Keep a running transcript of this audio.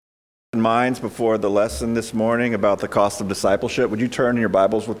Minds before the lesson this morning about the cost of discipleship. Would you turn in your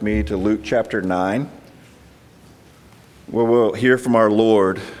Bibles with me to Luke chapter 9, where we'll hear from our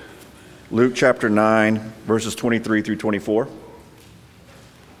Lord. Luke chapter 9, verses 23 through 24.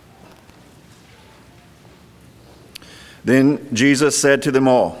 Then Jesus said to them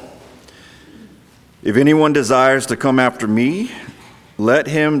all, "If anyone desires to come after me, let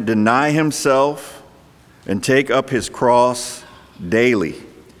him deny himself and take up his cross daily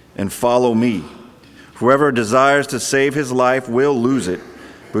and follow me. Whoever desires to save his life will lose it,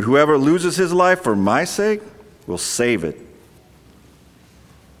 but whoever loses his life for my sake will save it."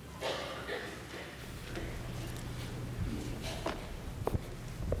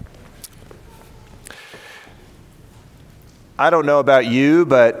 I don't know about you,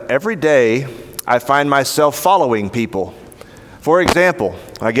 but every day I find myself following people. For example,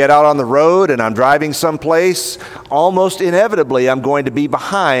 I get out on the road and I'm driving someplace. Almost inevitably, I'm going to be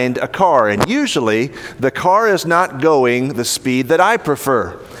behind a car, and usually the car is not going the speed that I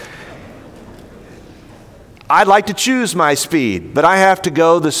prefer. I'd like to choose my speed, but I have to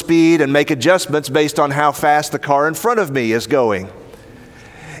go the speed and make adjustments based on how fast the car in front of me is going.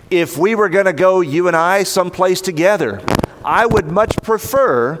 If we were going to go, you and I, someplace together, I would much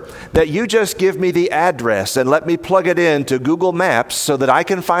prefer that you just give me the address and let me plug it into Google Maps so that I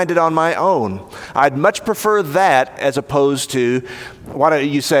can find it on my own. I'd much prefer that as opposed to, why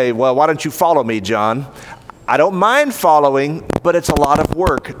don't you follow me, John? I don't mind following, but it's a lot of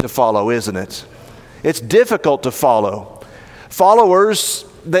work to follow, isn't it? It's difficult to follow. Followers,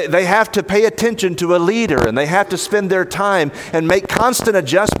 they have to pay attention to a leader, and they have to spend their time and make constant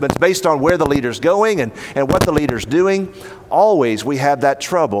adjustments based on where the leader's going and what the leader's doing. Always we have that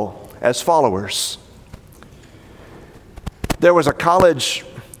trouble as followers. There was a college.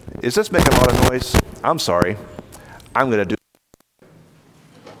 Is this making a lot of noise? I'm sorry. I'm going to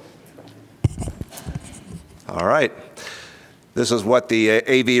do. All right. This is what the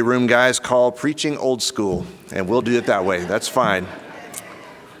AV room guys call preaching old school, and we'll do it that way. That's fine.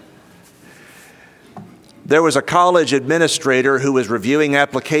 There was a college administrator who was reviewing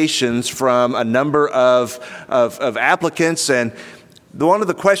applications from a number of applicants, and one of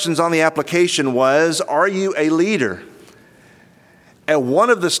the questions on the application was, "Are you a leader?" And one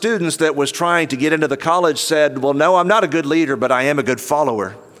of the students that was trying to get into the college said, "Well, no, I'm not a good leader, but I am a good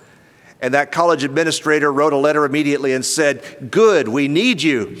follower." And that college administrator wrote a letter immediately and said, "Good, we need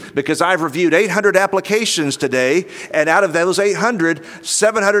you, because I've reviewed 800 applications today, and out of those 800,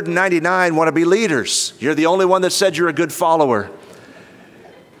 799 want to be leaders. You're the only one that said you're a good follower."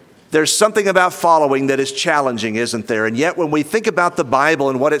 There's something about following that is challenging, isn't there? And yet when we think about the Bible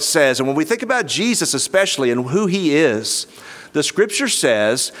and what it says, and when we think about Jesus especially and who he is, the scripture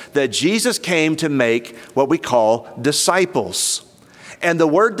says that Jesus came to make what we call disciples. And the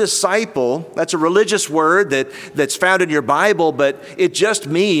word disciple, that's a religious word that's found in your Bible, but it just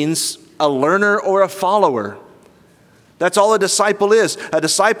means a learner or a follower. That's all a disciple is. A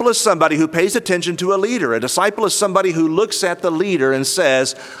disciple is somebody who pays attention to a leader. A disciple is somebody who looks at the leader and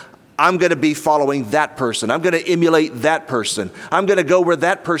says, "I'm going to be following that person. I'm going to emulate that person. I'm going to go where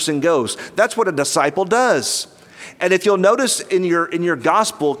that person goes." That's what a disciple does. And if you'll notice in your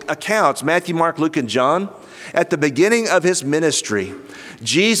gospel accounts, Matthew, Mark, Luke, and John, at the beginning of his ministry,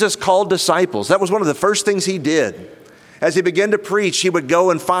 Jesus called disciples. That was one of the first things he did. As he began to preach, he would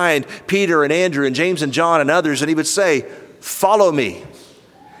go and find Peter and Andrew and James and John and others, and he would say, "Follow me."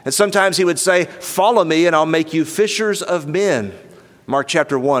 And sometimes he would say, "Follow me and I'll make you fishers of men." Mark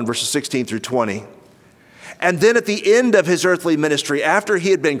chapter 1, verses 16 through 20. And then at the end of his earthly ministry, after he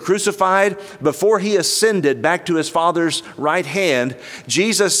had been crucified, before he ascended back to his Father's right hand,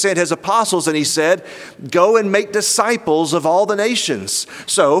 Jesus sent his apostles and he said, "Go and make disciples of all the nations."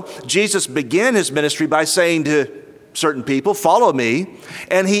 So Jesus began his ministry by saying to certain people, "Follow me."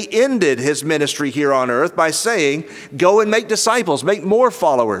 And he ended his ministry here on earth by saying, "Go and make disciples, make more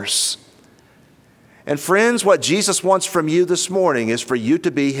followers." And friends, what Jesus wants from you this morning is for you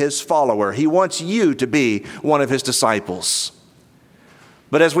to be his follower. He wants you to be one of his disciples.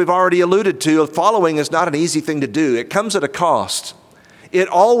 But as we've already alluded to, following is not an easy thing to do. It comes at a cost. It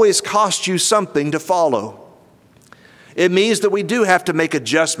always costs you something to follow. It means that we do have to make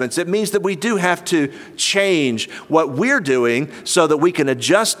adjustments. It means that we do have to change what we're doing so that we can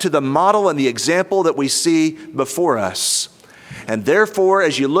adjust to the model and the example that we see before us. And therefore,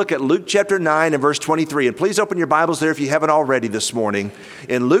 as you look at Luke chapter 9 and verse 23, and please open your Bibles there if you haven't already this morning.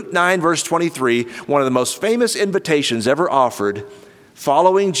 In Luke 9 verse 23, one of the most famous invitations ever offered,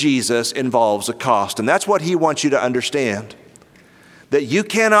 following Jesus involves a cost. And that's what he wants you to understand. that you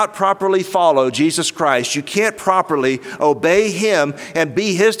cannot properly follow Jesus Christ. You can't properly obey him and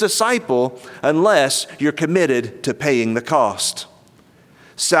be his disciple unless you're committed to paying the cost.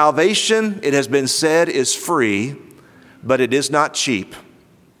 Salvation, it has been said, is free, but it is not cheap.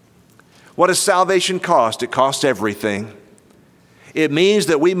 What does salvation cost? It costs everything. It means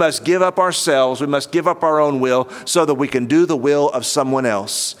that we must give up ourselves, we must give up our own will so that we can do the will of someone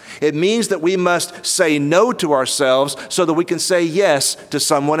else. It means that we must say no to ourselves so that we can say yes to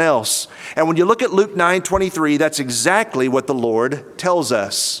someone else. And when you look at Luke 9:23, that's exactly what the Lord tells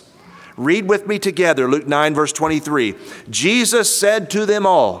us. Read with me together, Luke 9, verse 23. Jesus said to them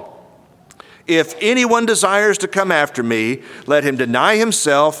all, "If anyone desires to come after me, let him deny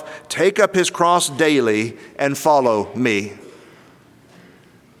himself, take up his cross daily, and follow me."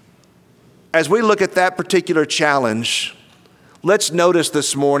 As we look at that particular challenge, let's notice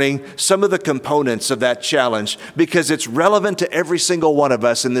this morning some of the components of that challenge because it's relevant to every single one of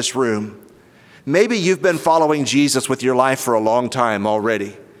us in this room. Maybe you've been following Jesus with your life for a long time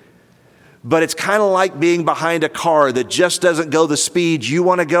already, but it's kind of like being behind a car that just doesn't go the speed you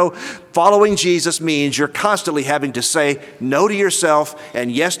want to go. Following Jesus means you're constantly having to say no to yourself and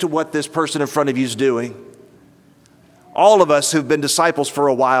yes to what this person in front of you is doing. All of us who've been disciples for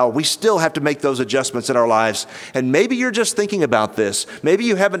a while, we still have to make those adjustments in our lives. And maybe you're just thinking about this. Maybe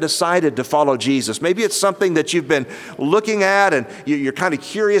you haven't decided to follow Jesus. Maybe it's something that you've been looking at and you're kind of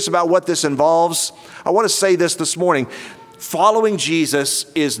curious about what this involves. I want to say this morning. Following Jesus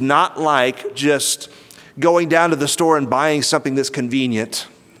is not like just going down to the store and buying something that's convenient.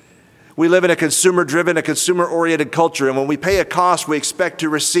 We live in a consumer-driven, a consumer-oriented culture, and when we pay a cost, we expect to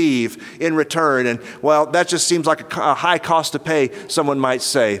receive in return. And, well, that just seems like a high cost to pay, someone might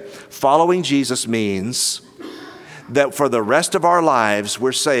say. Following Jesus means that for the rest of our lives,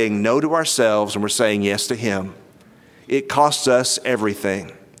 we're saying no to ourselves and we're saying yes to him. It costs us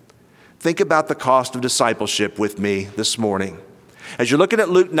everything. Think about the cost of discipleship with me this morning. As you're looking at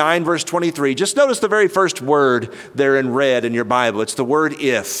Luke 9, verse 23, just notice the very first word there in red in your Bible. It's the word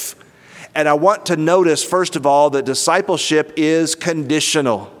if. And I want to notice, first of all, that discipleship is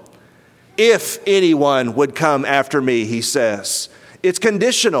conditional. If anyone would come after me, he says. It's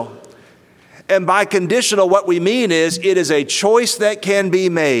conditional. And by conditional, what we mean is it is a choice that can be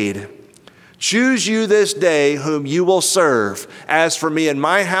made. Choose you this day whom you will serve. As for me and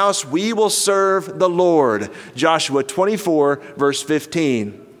my house, we will serve the Lord. Joshua 24, verse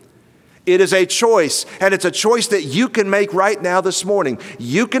 15. It is a choice, and it's a choice that you can make right now this morning.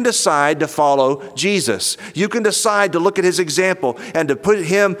 You can decide to follow Jesus. You can decide to look at his example and to put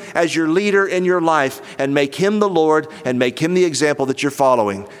him as your leader in your life and make him the Lord and make him the example that you're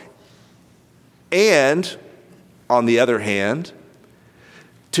following. And, on the other hand,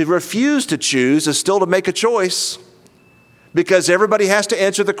 to refuse to choose is still to make a choice because everybody has to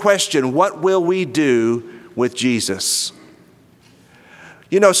answer the question, what will we do with Jesus?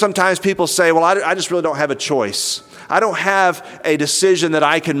 You know, sometimes people say, well, I just really don't have a choice. I don't have a decision that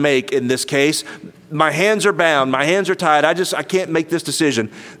I can make in this case. My hands are bound. My hands are tied. I can't make this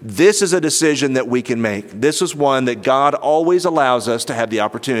decision. This is a decision that we can make. This is one that God always allows us to have the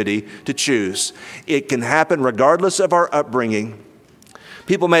opportunity to choose. It can happen regardless of our upbringing.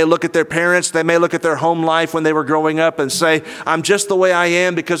 People may look at their parents, they may look at their home life when they were growing up and say, I'm just the way I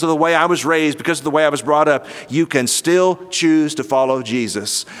am because of the way I was raised, because of the way I was brought up. You can still choose to follow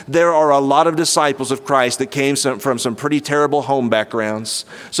Jesus. There are a lot of disciples of Christ that came from some pretty terrible home backgrounds,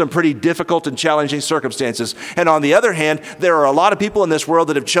 some pretty difficult and challenging circumstances. And on the other hand, there are a lot of people in this world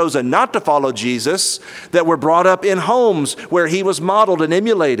that have chosen not to follow Jesus, that were brought up in homes where he was modeled and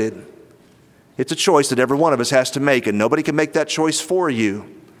emulated. It's a choice that every one of us has to make, and nobody can make that choice for you.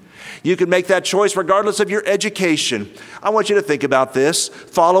 You can make that choice regardless of your education. I want you to think about this.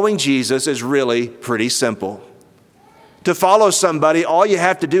 Following Jesus is really pretty simple. To follow somebody, all you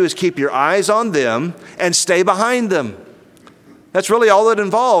have to do is keep your eyes on them and stay behind them. That's really all it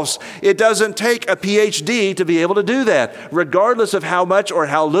involves. It doesn't take a PhD to be able to do that. Regardless of how much or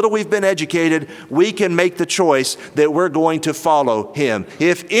how little we've been educated, we can make the choice that we're going to follow him.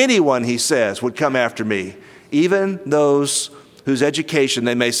 If anyone, he says, would come after me, even those whose education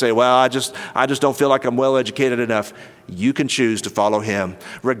they may say, well, I just don't feel like I'm well educated enough. You can choose to follow him.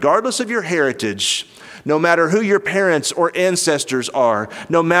 Regardless of your heritage, no matter who your parents or ancestors are,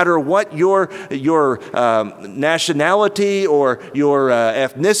 no matter what your nationality or your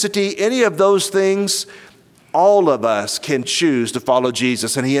ethnicity, any of those things, all of us can choose to follow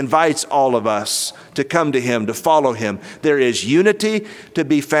Jesus. And he invites all of us to come to him, to follow him. There is unity to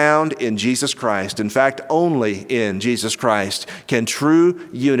be found in Jesus Christ. In fact, only in Jesus Christ can true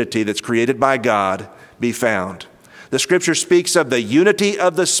unity that's created by God be found. The Scripture speaks of the unity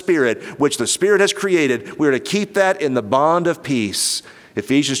of the Spirit, which the Spirit has created. We're to keep that in the bond of peace.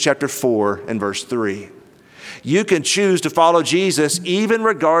 Ephesians chapter 4 and verse 3. You can choose to follow Jesus even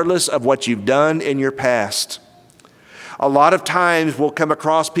regardless of what you've done in your past. A lot of times we'll come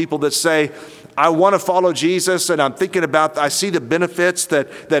across people that say, I want to follow Jesus, and I see the benefits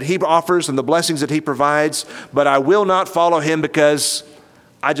that he offers and the blessings that he provides, but I will not follow him because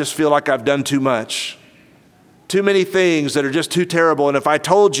I just feel like I've done too much. Too many things that are just too terrible, and if I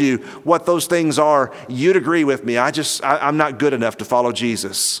told you what those things are, you'd agree with me. I'm not good enough to follow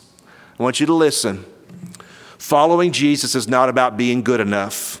Jesus. I want you to listen. Following Jesus is not about being good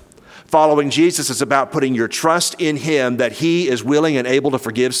enough. Following Jesus is about putting your trust in him that he is willing and able to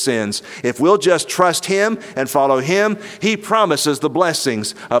forgive sins. If we'll just trust him and follow him, he promises the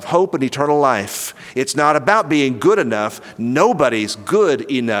blessings of hope and eternal life. It's not about being good enough. Nobody's good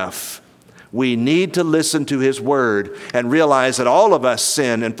enough. We need to listen to his word and realize that all of us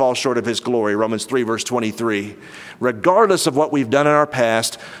sin and fall short of his glory. Romans 3 verse 23. Regardless of what we've done in our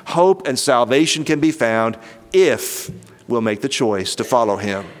past, hope and salvation can be found if we'll make the choice to follow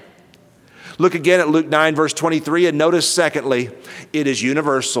him. Look again at Luke 9 verse 23 and notice secondly, it is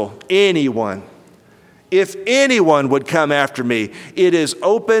universal. Anyone. If anyone would come after me, it is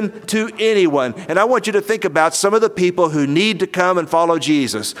open to anyone. And I want you to think about some of the people who need to come and follow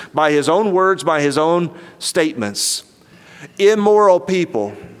Jesus by his own words, by his own statements. Immoral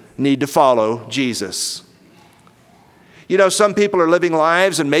people need to follow Jesus. You know, some people are living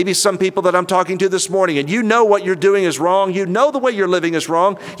lives, and maybe some people that I'm talking to this morning, and you know what you're doing is wrong. You know the way you're living is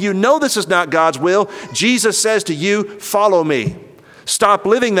wrong. You know this is not God's will. Jesus says to you, follow me. Stop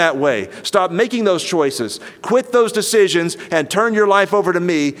living that way. Stop making those choices. Quit those decisions and turn your life over to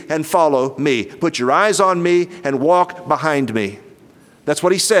me and follow me. Put your eyes on me and walk behind me. That's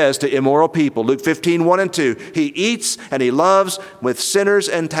what he says to immoral people. Luke 15, 1 and 2. He eats and he loves with sinners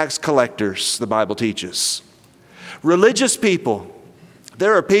and tax collectors, the Bible teaches. Religious people.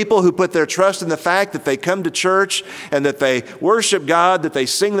 There are people who put their trust in the fact that they come to church and that they worship God, that they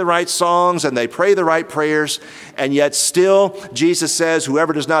sing the right songs and they pray the right prayers, and yet still Jesus says,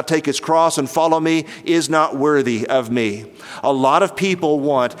 whoever does not take his cross and follow me is not worthy of me. A lot of people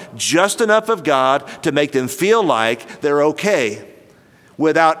want just enough of God to make them feel like they're okay,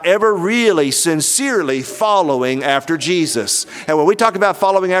 without ever really sincerely following after Jesus. And when we talk about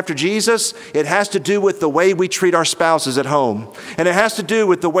following after Jesus, it has to do with the way we treat our spouses at home. And it has to do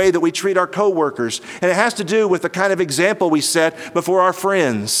with the way that we treat our coworkers. And it has to do with the kind of example we set before our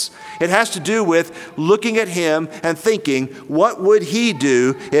friends. It has to do with looking at him and thinking, what would he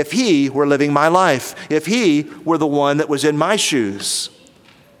do if he were living my life? If he were the one that was in my shoes?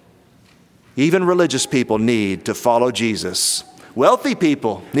 Even religious people need to follow Jesus. Wealthy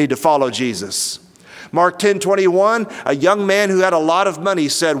people need to follow Jesus. Mark 10:21, a young man who had a lot of money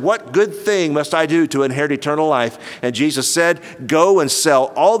said, what good thing must I do to inherit eternal life? And Jesus said, go and sell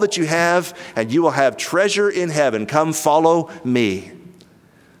all that you have, and you will have treasure in heaven. Come follow me.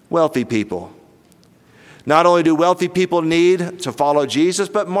 Wealthy people. Not only do wealthy people need to follow Jesus,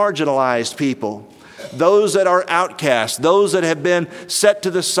 but marginalized people. Those that are outcasts, those that have been set to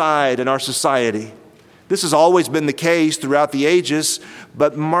the side in our society. This has always been the case throughout the ages,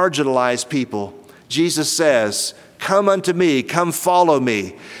 but marginalized people. Jesus says, come unto me, come follow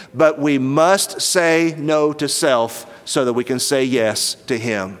me. But we must say no to self so that we can say yes to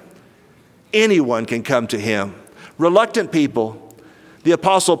him. Anyone can come to him. Reluctant people. The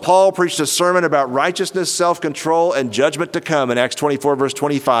Apostle Paul preached a sermon about righteousness, self-control, and judgment to come in Acts 24, verse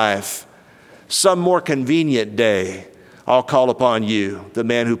 25. Some more convenient day, I'll call upon you, the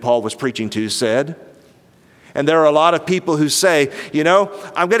man who Paul was preaching to said. And there are a lot of people who say, you know,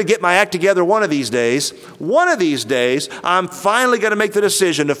 I'm going to get my act together one of these days. One of these days, I'm finally going to make the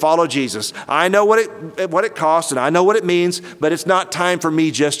decision to follow Jesus. I know what it costs and I know what it means, but it's not time for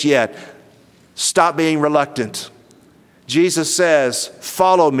me just yet. Stop being reluctant. Jesus says,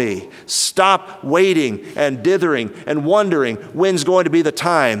 follow me. Stop waiting and dithering and wondering when's going to be the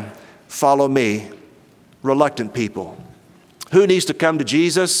time. Follow me. Reluctant people. Who needs to come to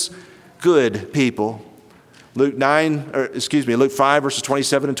Jesus? Good people. Luke 5, verses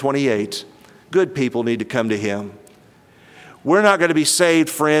 27 and 28. Good people need to come to him. We're not going to be saved,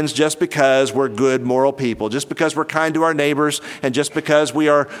 friends, just because we're good, moral people, just because we're kind to our neighbors, and just because we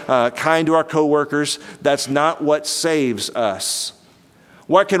are kind to our coworkers. That's not what saves us.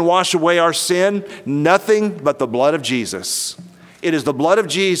 What can wash away our sin? Nothing but the blood of Jesus. It is the blood of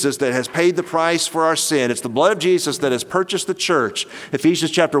Jesus that has paid the price for our sin. It's the blood of Jesus that has purchased the church. Ephesians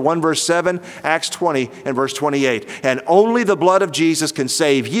chapter 1, verse 7, Acts 20, and verse 28. And only the blood of Jesus can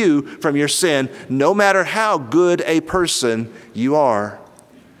save you from your sin, no matter how good a person you are.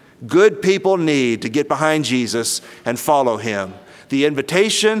 Good people need to get behind Jesus and follow him. The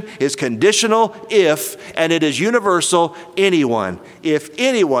invitation is conditional if, and it is universal, anyone. If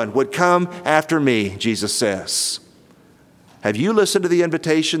anyone would come after me, Jesus says. Have you listened to the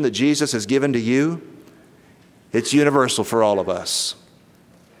invitation that Jesus has given to you? It's universal for all of us.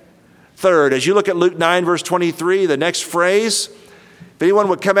 Third, as you look at Luke 9, verse 23, the next phrase, if anyone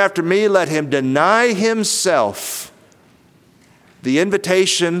would come after me, let him deny himself. The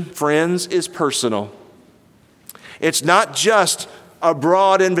invitation, friends, is personal. It's not just a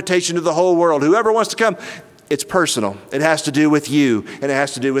broad invitation to the whole world. Whoever wants to come, it's personal. It has to do with you, and it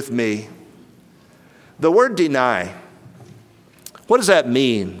has to do with me. The word deny. What does that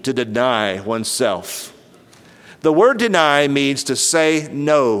mean, to deny oneself? The word deny means to say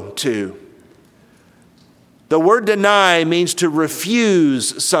no to. The word deny means to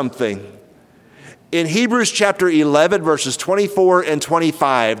refuse something. In Hebrews chapter 11, verses 24 and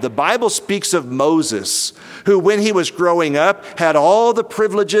 25, the Bible speaks of Moses, who when he was growing up had all the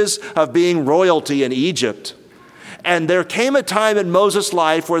privileges of being royalty in Egypt. And there came a time in Moses'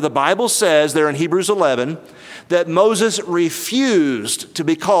 life where the Bible says, there in Hebrews 11, that Moses refused to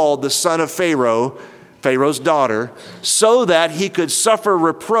be called the son of Pharaoh, Pharaoh's daughter, so that he could suffer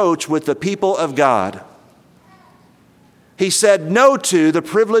reproach with the people of God. He said no to the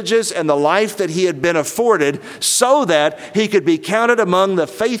privileges and the life that he had been afforded so that he could be counted among the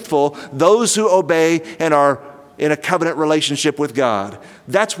faithful, those who obey and are in a covenant relationship with God.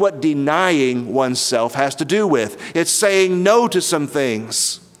 That's what denying oneself has to do with. It's saying no to some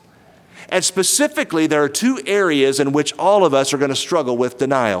things. And specifically, there are two areas in which all of us are going to struggle with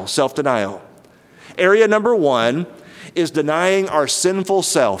denial, self-denial. Area number one is denying our sinful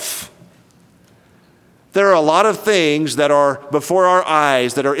self. There are a lot of things that are before our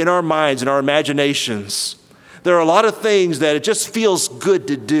eyes, that are in our minds and our imaginations. There are a lot of things that it just feels good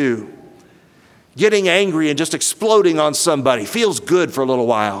to do. Getting angry and just exploding on somebody feels good for a little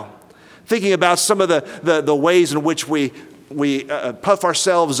while. Thinking about some of the ways in which we puff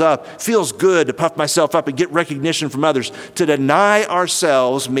ourselves up. Feels good to puff myself up and get recognition from others. To deny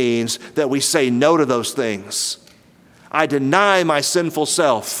ourselves means that we say no to those things. I deny my sinful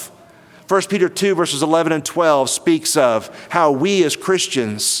self. 1 Peter 2 verses 11 and 12 speaks of how we as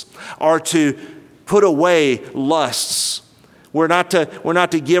Christians are to put away lusts. We're not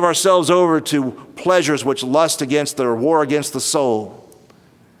to give ourselves over to pleasures which lust against or war against the soul.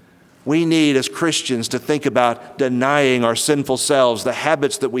 We need as Christians to think about denying our sinful selves, the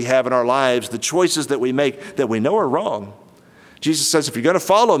habits that we have in our lives, the choices that we make that we know are wrong. Jesus says, if you're going to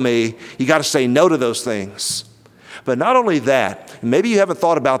follow me, you got to say no to those things. But not only that, and maybe you haven't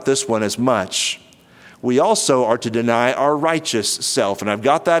thought about this one as much, we also are to deny our righteous self. And I've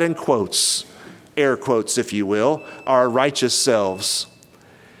got that in quotes, air quotes, if you will, our righteous selves.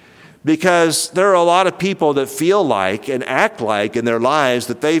 Because there are a lot of people that feel like and act like in their lives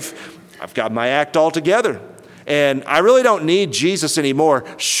that I've got my act all together. And I really don't need Jesus anymore.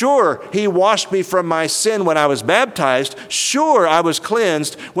 Sure, he washed me from my sin when I was baptized. Sure, I was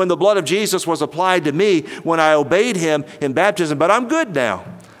cleansed when the blood of Jesus was applied to me when I obeyed him in baptism. But I'm good now.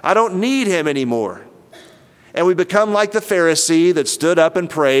 I don't need him anymore. And we become like the Pharisee that stood up and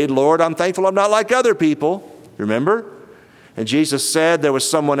prayed, Lord, I'm thankful I'm not like other people. Remember? And Jesus said there was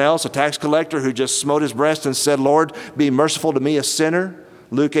someone else, a tax collector, who just smote his breast and said, Lord, be merciful to me, a sinner.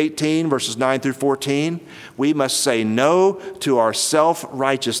 Luke 18, verses 9 through 14. We must say no to our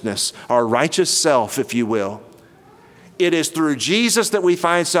self-righteousness, our righteous self, if you will. It is through Jesus that we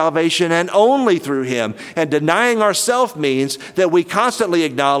find salvation, and only through him. And denying ourselves means that we constantly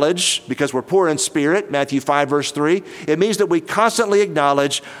acknowledge, because we're poor in spirit, Matthew 5, verse 3, it means that we constantly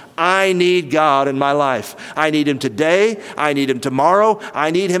acknowledge, I need God in my life. I need him today. I need him tomorrow. I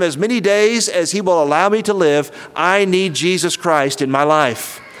need him as many days as he will allow me to live. I need Jesus Christ in my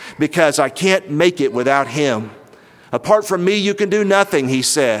life because I can't make it without him. Apart from me, you can do nothing, he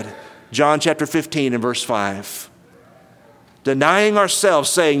said. John chapter 15 and verse 5. Denying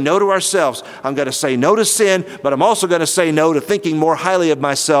ourselves, saying no to ourselves. I'm going to say no to sin, but I'm also going to say no to thinking more highly of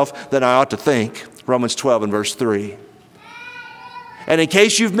myself than I ought to think. Romans 12 and verse 3. And in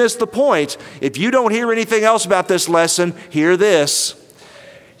case you've missed the point, if you don't hear anything else about this lesson, hear this.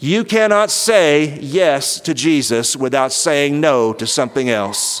 You cannot say yes to Jesus without saying no to something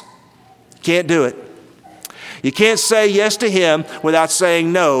else. Can't do it. You can't say yes to him without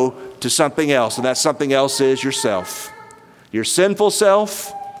saying no to something else, and that something else is yourself. Your sinful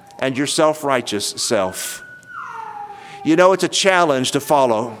self and your self-righteous self. You know, it's a challenge to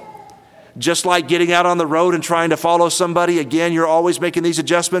follow. Just like getting out on the road and trying to follow somebody, again, you're always making these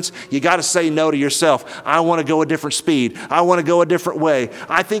adjustments. You got to say no to yourself. I want to go a different speed. I want to go a different way.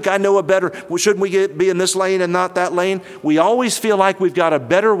 I think I know a better, shouldn't we be in this lane and not that lane? We always feel like we've got a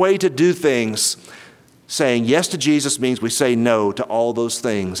better way to do things. Saying yes to Jesus means we say no to all those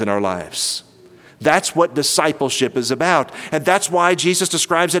things in our lives. That's what discipleship is about. And that's why Jesus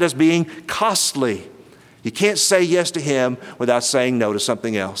describes it as being costly. You can't say yes to him without saying no to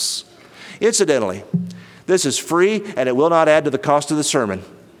something else. Incidentally, this is free and it will not add to the cost of the sermon.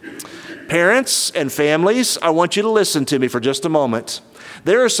 Parents and families, I want you to listen to me for just a moment.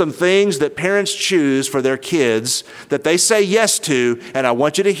 There are some things that parents choose for their kids that they say yes to, and I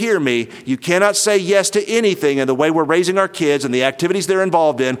want you to hear me. You cannot say yes to anything in the way we're raising our kids and the activities they're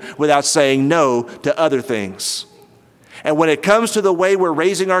involved in without saying no to other things. And when it comes to the way we're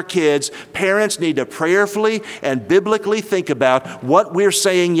raising our kids, parents need to prayerfully and biblically think about what we're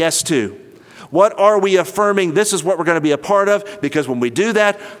saying yes to. What are we affirming? This is what we're going to be a part of, because when we do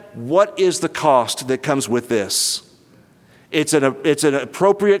that, what is the cost that comes with this? It's an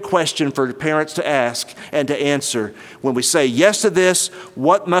appropriate question for parents to ask and to answer. When we say yes to this,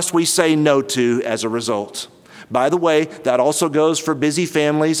 what must we say no to as a result? By the way, that also goes for busy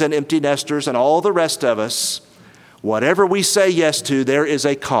families and empty nesters and all the rest of us. Whatever we say yes to, there is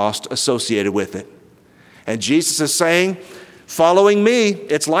a cost associated with it. And Jesus is saying, following me,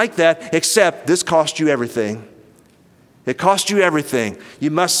 it's like that, except this costs you everything. It costs you everything.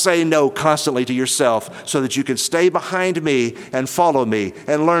 You must say no constantly to yourself so that you can stay behind me and follow me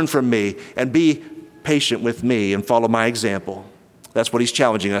and learn from me and be patient with me and follow my example. That's what he's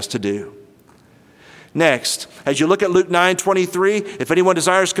challenging us to do. Next, as you look at Luke 9:23, if anyone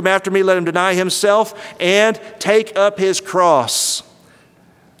desires to come after me, let him deny himself and take up his cross.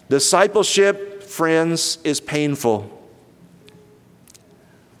 Discipleship, friends, is painful.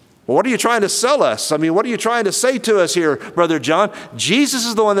 Well, what are you trying to sell us? I mean, what are you trying to say to us here, Brother John? Jesus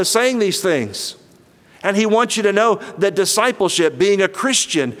is the one that's saying these things. And he wants you to know that discipleship, being a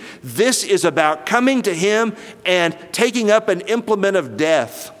Christian, this is about coming to him and taking up an implement of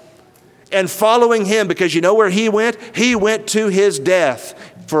death and following him, because you know where he went? He went to his death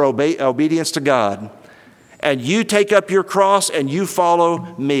for obedience to God. And you take up your cross and you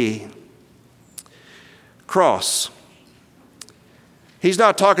follow me. Cross. He's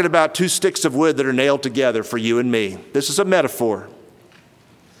not talking about two sticks of wood that are nailed together for you and me. This is a metaphor.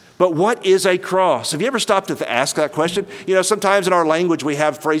 But what is a cross? Have you ever stopped to ask that question? You know, sometimes in our language we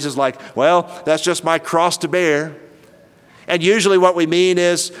have phrases like, well, that's just my cross to bear. And usually what we mean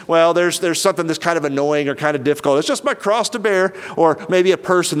is, well, there's something that's kind of annoying or kind of difficult. It's just my cross to bear. Or maybe a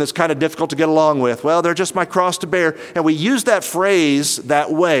person that's kind of difficult to get along with. Well, they're just my cross to bear. And we use that phrase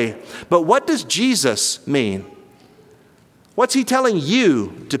that way. But what does Jesus mean? What's he telling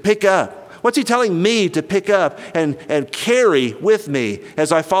you to pick up? What's he telling me to pick up and carry with me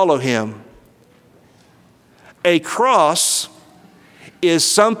as I follow him? A cross is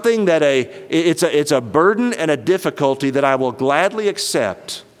something that it's a burden and a difficulty that I will gladly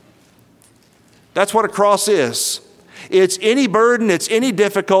accept. That's what a cross is. It's any burden, it's any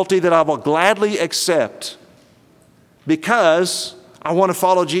difficulty that I will gladly accept because I want to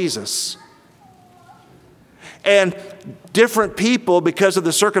follow Jesus. And different people, because of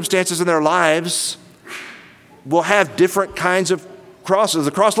the circumstances in their lives, will have different kinds of crosses.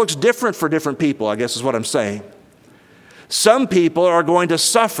 The cross looks different for different people, I guess is what I'm saying. Some people are going to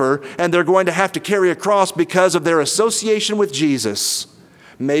suffer and they're going to have to carry a cross because of their association with Jesus.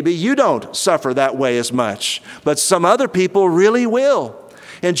 Maybe you don't suffer that way as much, but some other people really will.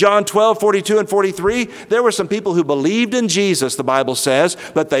 In John 12:42 and 43, there were some people who believed in Jesus, the Bible says,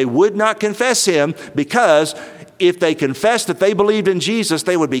 but they would not confess him because if they confessed that they believed in Jesus,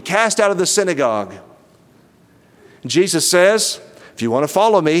 they would be cast out of the synagogue. Jesus says, if you want to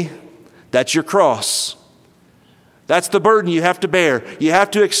follow me, that's your cross. That's the burden you have to bear. You have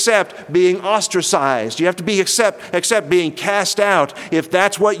to accept being ostracized. You have to accept being cast out. If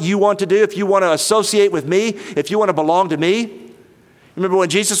that's what you want to do, if you want to associate with me, if you want to belong to me. Remember when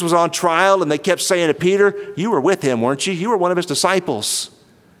Jesus was on trial and they kept saying to Peter, you were with him, weren't you? You were one of his disciples.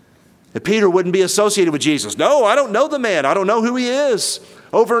 And Peter wouldn't be associated with Jesus. No, I don't know the man. I don't know who he is.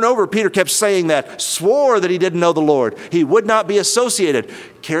 Over and over, Peter kept saying that, swore that he didn't know the Lord. He would not be associated.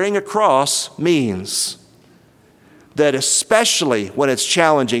 Carrying a cross means that especially when it's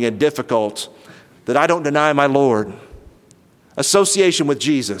challenging and difficult, that I don't deny my Lord. Association with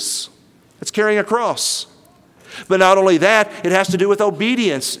Jesus. It's carrying a cross. But not only that, it has to do with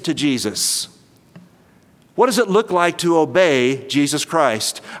obedience to Jesus. What does it look like to obey Jesus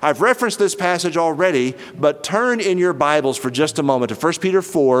Christ? I've referenced this passage already, but turn in your Bibles for just a moment to 1 Peter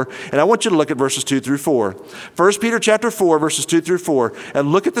 4, and I want you to look at verses 2 through 4. 1 Peter chapter 4, verses 2 through 4,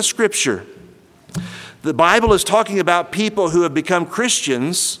 and look at the scripture. The Bible is talking about people who have become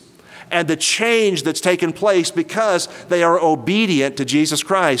Christians and the change that's taken place because they are obedient to Jesus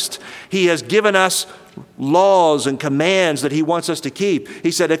Christ. He has given us laws and commands that he wants us to keep.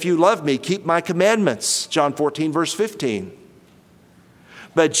 He said, if you love me, keep my commandments. John 14, verse 15.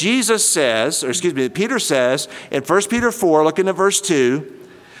 But Peter says in 1 Peter 4, looking at verse 2,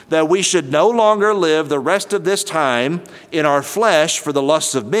 that we should no longer live the rest of this time in our flesh for the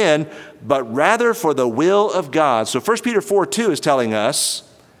lusts of men, but rather for the will of God. So 1 Peter 4:2 is telling us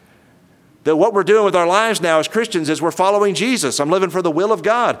that what we're doing with our lives now as Christians is we're following Jesus. I'm living for the will of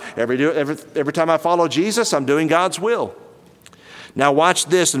God. Every time I follow Jesus, I'm doing God's will. Now watch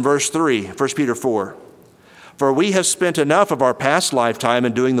this in verse 3, 1 Peter 4. For we have spent enough of our past lifetime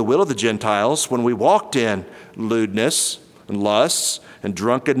in doing the will of the Gentiles when we walked in lewdness and lusts and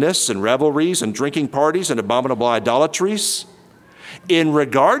drunkenness and revelries and drinking parties and abominable idolatries. In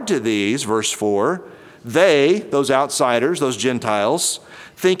regard to these, verse 4, they, those outsiders, those Gentiles,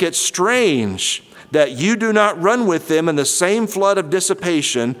 think it strange that you do not run with them in the same flood of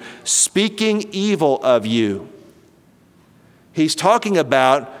dissipation, speaking evil of you. He's talking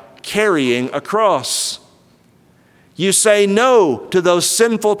about carrying a cross. You say no to those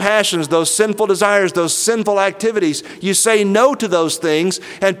sinful passions, those sinful desires, those sinful activities. You say no to those things,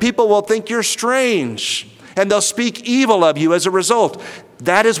 and people will think you're strange, and they'll speak evil of you as a result.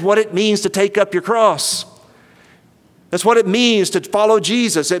 That is what it means to take up your cross. That's what it means to follow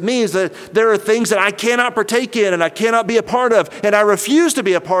Jesus. It means that there are things that I cannot partake in and I cannot be a part of, and I refuse to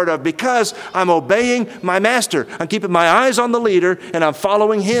be a part of because I'm obeying my master. I'm keeping my eyes on the leader and I'm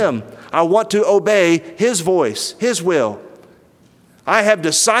following him. I want to obey his voice, his will. I have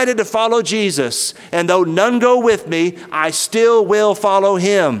decided to follow Jesus, and though none go with me, I still will follow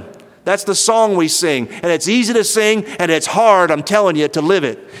him. That's the song we sing, and it's easy to sing, and it's hard, I'm telling you, to live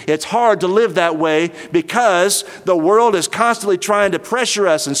it. It's hard to live that way because the world is constantly trying to pressure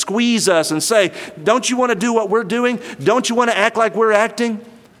us and squeeze us and say, don't you want to do what we're doing? Don't you want to act like we're acting?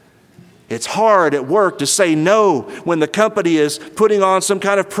 It's hard at work to say no when the company is putting on some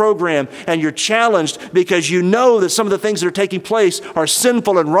kind of program and you're challenged because you know that some of the things that are taking place are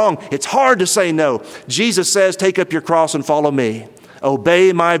sinful and wrong. It's hard to say no. Jesus says, take up your cross and follow me.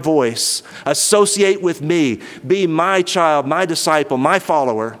 Obey my voice. Associate with me. Be my child, my disciple, my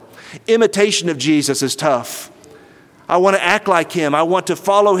follower. Imitation of Jesus is tough. I want to act like him. I want to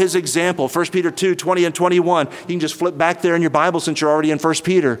follow his example. 1 Peter 2, 20 and 21. You can just flip back there in your Bible since you're already in 1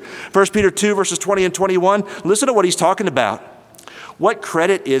 Peter. 1 Peter 2, verses 20 and 21. Listen to what he's talking about. What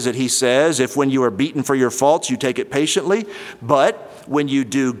credit is it, he says, if when you are beaten for your faults, you take it patiently? But when you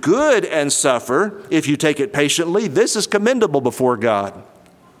do good and suffer, if you take it patiently, this is commendable before God.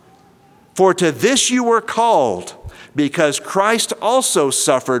 For to this you were called, because Christ also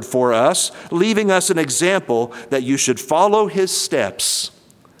suffered for us, leaving us an example that you should follow his steps.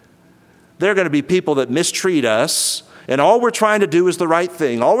 There are going to be people that mistreat us, and all we're trying to do is the right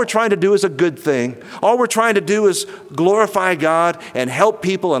thing. All we're trying to do is a good thing. All we're trying to do is glorify God and help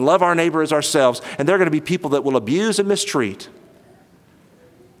people and love our neighbor as ourselves. And there are going to be people that will abuse and mistreat.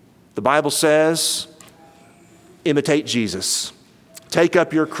 The Bible says, imitate Jesus. Take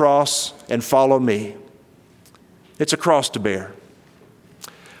up your cross and follow me. It's a cross to bear.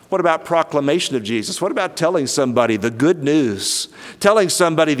 What about proclamation of Jesus? What about telling somebody the good news? Telling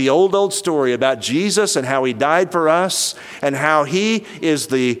somebody the old story about Jesus and how he died for us and how he is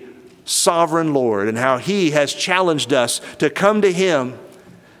the sovereign Lord and how he has challenged us to come to him.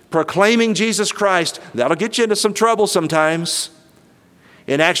 Proclaiming Jesus Christ, that'll get you into some trouble sometimes.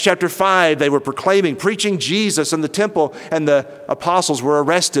 In Acts chapter 5, they were preaching Jesus in the temple, and the apostles were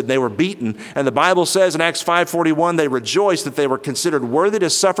arrested and they were beaten. And the Bible says in Acts 5:41, they rejoiced that they were considered worthy to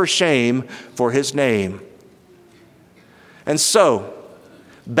suffer shame for his name. And so,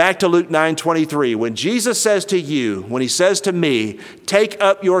 back to Luke 9:23, when Jesus says to you, when he says to me, take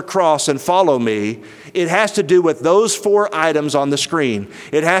up your cross and follow me, it has to do with those 4 items on the screen.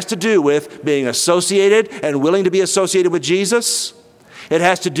 It has to do with being associated and willing to be associated with Jesus. It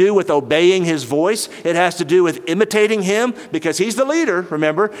has to do with obeying his voice. It has to do with imitating him because he's the leader,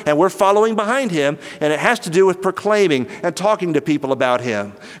 remember, and we're following behind him. And it has to do with proclaiming and talking to people about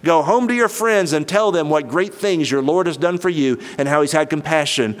him. Go home to your friends and tell them what great things your Lord has done for you and how he's had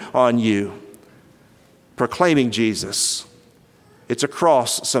compassion on you. Proclaiming Jesus. It's a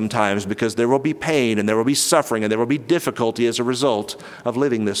cross sometimes because there will be pain and there will be suffering and there will be difficulty as a result of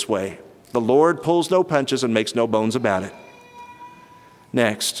living this way. The Lord pulls no punches and makes no bones about it.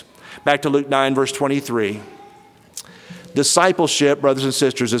 Next, back to Luke 9, verse 23. Discipleship, brothers and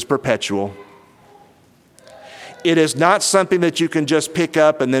sisters, is perpetual. It is not something that you can just pick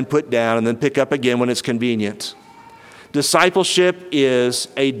up and then put down and then pick up again when it's convenient. Discipleship is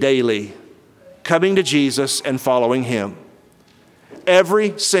a daily coming to Jesus and following him.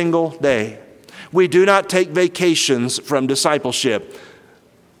 Every single day. We do not take vacations from discipleship.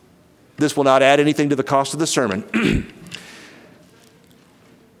 This will not add anything to the cost of the sermon.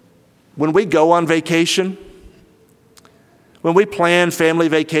 When we go on vacation, when we plan family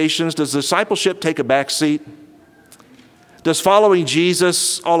vacations, does discipleship take a back seat? Does following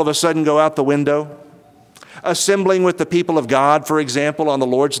Jesus all of a sudden go out the window? Assembling with the people of God, for example, on the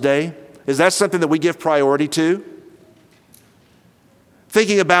Lord's Day, is that something that we give priority to?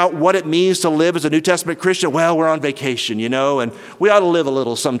 Thinking about what it means to live as a New Testament Christian, well, we're on vacation, and we ought to live a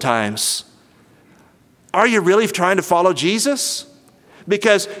little sometimes. Are you really trying to follow Jesus?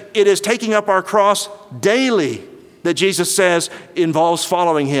 Because it is taking up our cross daily that Jesus says involves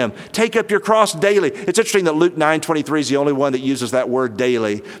following him. Take up your cross daily. It's interesting that Luke 9:23 is the only one that uses that word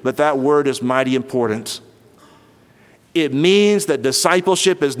daily, but that word is mighty important. It means that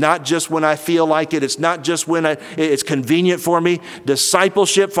discipleship is not just when I feel like it. It's not just when it's convenient for me.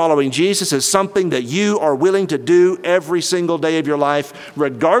 Discipleship, following Jesus, is something that you are willing to do every single day of your life,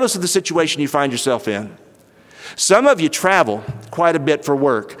 regardless of the situation you find yourself in. Some of you travel quite a bit for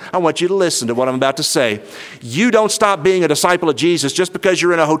work. I want you to listen to what I'm about to say. You don't stop being a disciple of Jesus just because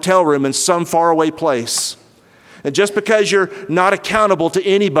you're in a hotel room in some faraway place. And just because you're not accountable to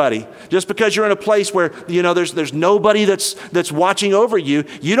anybody, just because you're in a place where, there's nobody that's watching over you,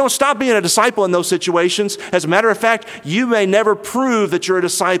 you don't stop being a disciple in those situations. As a matter of fact, you may never prove that you're a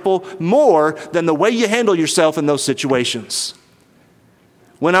disciple more than the way you handle yourself in those situations.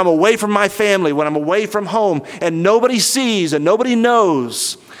 When I'm away from my family, when I'm away from home, and nobody sees and nobody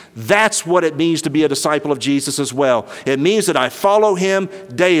knows, that's what it means to be a disciple of Jesus as well. It means that I follow him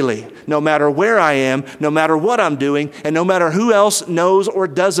daily, no matter where I am, no matter what I'm doing, and no matter who else knows or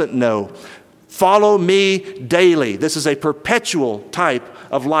doesn't know. Follow me daily. This is a perpetual type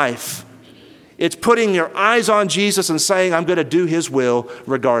of life. It's putting your eyes on Jesus and saying, I'm going to do his will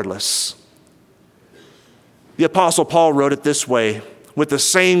regardless. The Apostle Paul wrote it this way, with the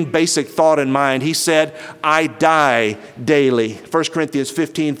same basic thought in mind. He said, I die daily. 1 Corinthians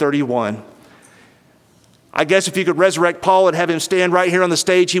 15:31. I guess if you could resurrect Paul and have him stand right here on the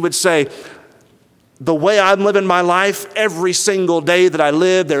stage, he would say, the way I'm living my life, every single day that I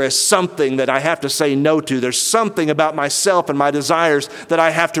live, there is something that I have to say no to. There's something about myself and my desires that I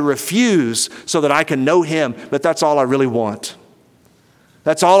have to refuse so that I can know him. But that's all I really want.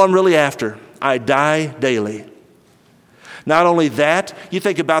 That's all I'm really after. I die daily. Not only that, you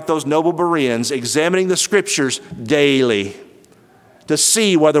think about those noble Bereans examining the scriptures daily to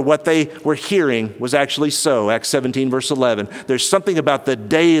see whether what they were hearing was actually so. Acts 17, verse 11. There's something about the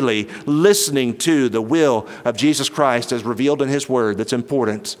daily listening to the will of Jesus Christ as revealed in his word that's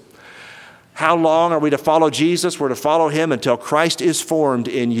important. How long are we to follow Jesus? We're to follow him until Christ is formed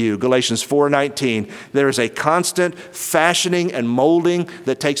in you. Galatians 4:19. There is a constant fashioning and molding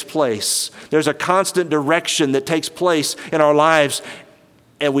that takes place. There's a constant direction that takes place in our lives,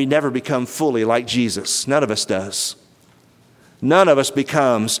 and we never become fully like Jesus. None of us does. None of us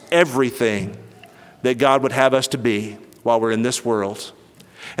becomes everything that God would have us to be while we're in this world.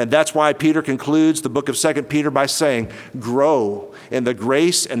 And that's why Peter concludes the book of 2 Peter by saying, grow in the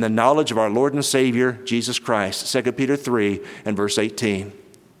grace and the knowledge of our Lord and Savior, Jesus Christ. 2 Peter 3 and verse 18.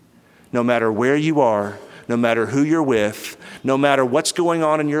 No matter where you are, no matter who you're with, no matter what's going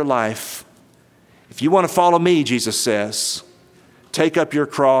on in your life, if you want to follow me, Jesus says, take up your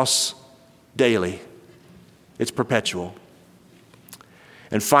cross daily. It's perpetual.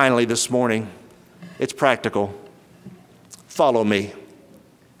 And finally this morning, it's practical. Follow me.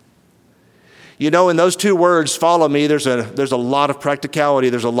 In those two words, follow me, there's a lot of practicality.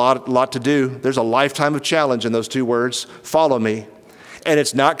 There's a lot to do. There's a lifetime of challenge in those two words, follow me. And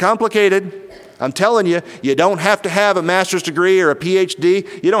it's not complicated. I'm telling you, you don't have to have a master's degree or a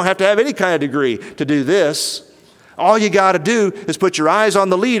PhD. You don't have to have any kind of degree to do this. All you got to do is put your eyes on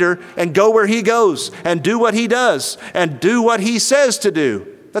the leader and go where he goes and do what he does and do what he says to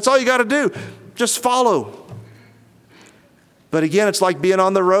do. That's all you got to do. Just follow. But again, it's like being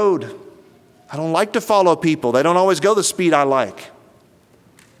on the road. I don't like to follow people. They don't always go the speed I like.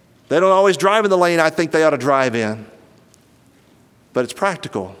 They don't always drive in the lane I think they ought to drive in. But it's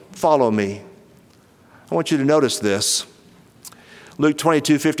practical. Follow me. I want you to notice this. Luke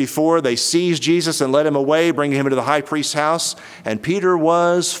 22:54, they seized Jesus and led him away, bringing him into the high priest's house, and Peter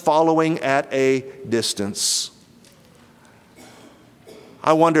was following at a distance.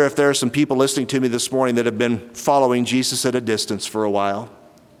 I wonder if there are some people listening to me this morning that have been following Jesus at a distance for a while.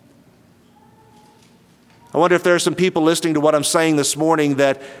 I wonder if there are some people listening to what I'm saying this morning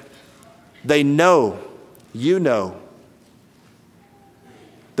that they know, you know,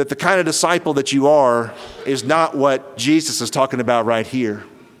 that the kind of disciple that you are is not what Jesus is talking about right here.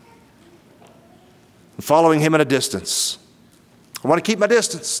 I'm following him at a distance. I want to keep my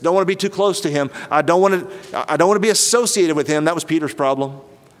distance. Don't want to be too close to him. I don't want to be associated with him. That was Peter's problem.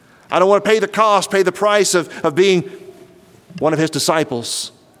 I don't want to pay the cost, pay the price of being one of his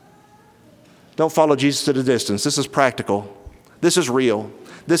disciples. Don't follow Jesus at a distance. This is practical. This is real.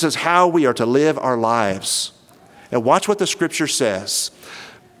 This is how we are to live our lives. And watch what the Scripture says.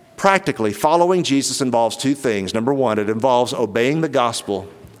 Practically, following Jesus involves two things. Number one, it involves obeying the gospel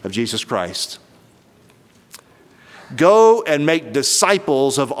of Jesus Christ. Go and make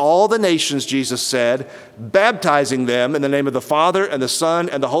disciples of all the nations, Jesus said, baptizing them in the name of the Father and the Son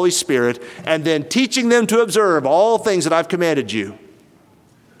and the Holy Spirit, and then teaching them to observe all things that I've commanded you.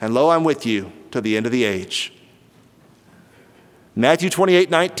 And lo, I'm with you to the end of the age. Matthew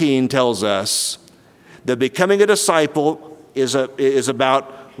 28:19 tells us that becoming a disciple is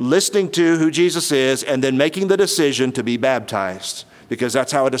about listening to who Jesus is and then making the decision to be baptized, because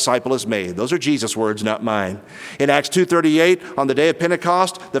that's how a disciple is made. Those are Jesus' words, not mine. In Acts 2:38, on the day of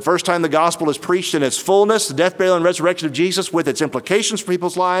Pentecost, the first time the gospel is preached in its fullness, the death, burial, and resurrection of Jesus with its implications for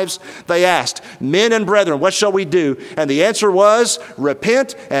people's lives, they asked, "Men and brethren, what shall we do?" And the answer was,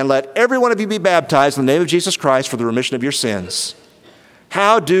 "Repent and let every one of you be baptized in the name of Jesus Christ for the remission of your sins."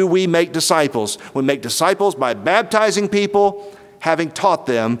 How do we make disciples? We make disciples by baptizing people, having taught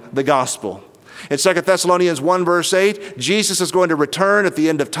them the gospel. In 2 Thessalonians 1 verse 8, Jesus is going to return at the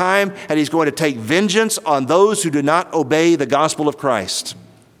end of time, and he's going to take vengeance on those who do not obey the gospel of Christ.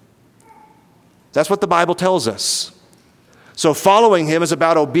 That's what the Bible tells us. So following him is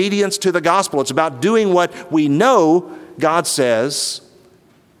about obedience to the gospel. It's about doing what we know God says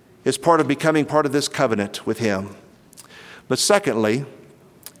is part of becoming part of this covenant with him. But secondly,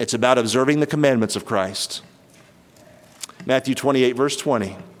 it's about observing the commandments of Christ. Matthew 28 verse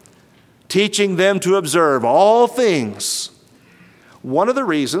 20. Teaching them to observe all things. One of the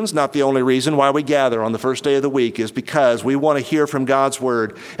reasons, not the only reason, why we gather on the first day of the week is because we want to hear from God's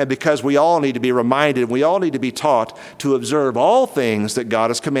word, and because we all need to be reminded, we all need to be taught to observe all things that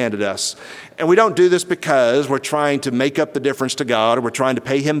God has commanded us. And we don't do this because we're trying to make up the difference to God, or we're trying to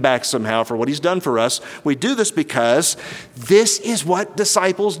pay him back somehow for what he's done for us. We do this because this is what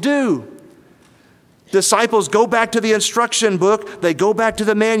disciples do. Disciples go back to the instruction book, they go back to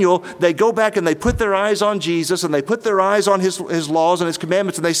the manual, they go back and they put their eyes on Jesus, and they put their eyes on his laws and his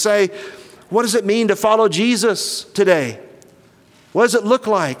commandments, and they say, what does it mean to follow Jesus today? What does it look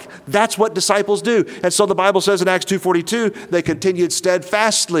like? That's what disciples do. And so the Bible says in Acts 2:42, they continued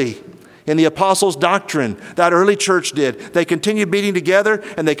steadfastly in the apostles' doctrine. That early church did. They continued meeting together,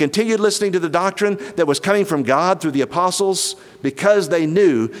 and they continued listening to the doctrine that was coming from God through the apostles, because they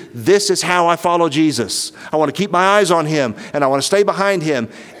knew, this is how I follow Jesus. I want to keep my eyes on him, and I want to stay behind him.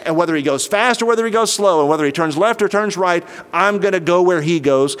 And whether he goes fast or whether he goes slow, and whether he turns left or turns right, I'm going to go where he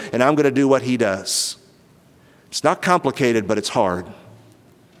goes, and I'm going to do what he does. It's not complicated, but it's hard.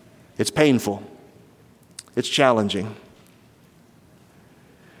 It's painful. It's challenging.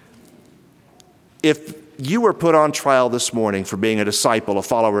 If you were put on trial this morning for being a disciple, a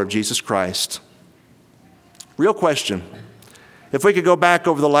follower of Jesus Christ, real question, if we could go back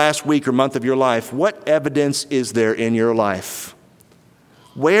over the last week or month of your life, what evidence is there in your life?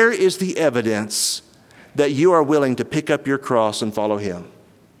 Where is the evidence that you are willing to pick up your cross and follow him?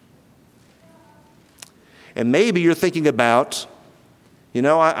 And maybe you're thinking about,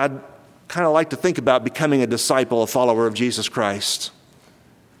 I'd kind of like to think about becoming a disciple, a follower of Jesus Christ.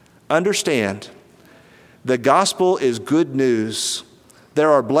 Understand, the gospel is good news.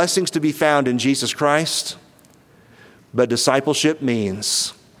 There are blessings to be found in Jesus Christ, but discipleship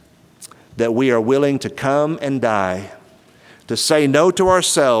means that we are willing to come and die, to say no to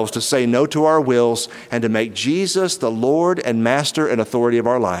ourselves, to say no to our wills, and to make Jesus the Lord and Master and authority of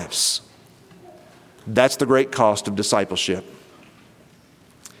our lives. That's the great cost of discipleship.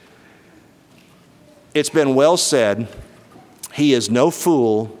 It's been well said, he is no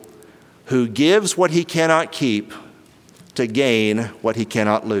fool who gives what he cannot keep to gain what he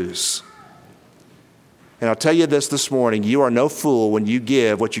cannot lose. And I'll tell you this morning, you are no fool when you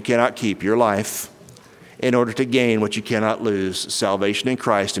give what you cannot keep, your life, in order to gain what you cannot lose, salvation in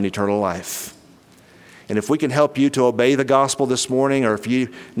Christ and eternal life. And if we can help you to obey the gospel this morning, or if you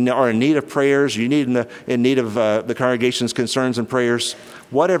are in need of prayers, you need in need of the congregation's concerns and prayers,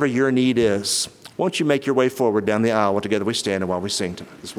 whatever your need is, won't you make your way forward down the aisle while together we stand and while we sing this morning?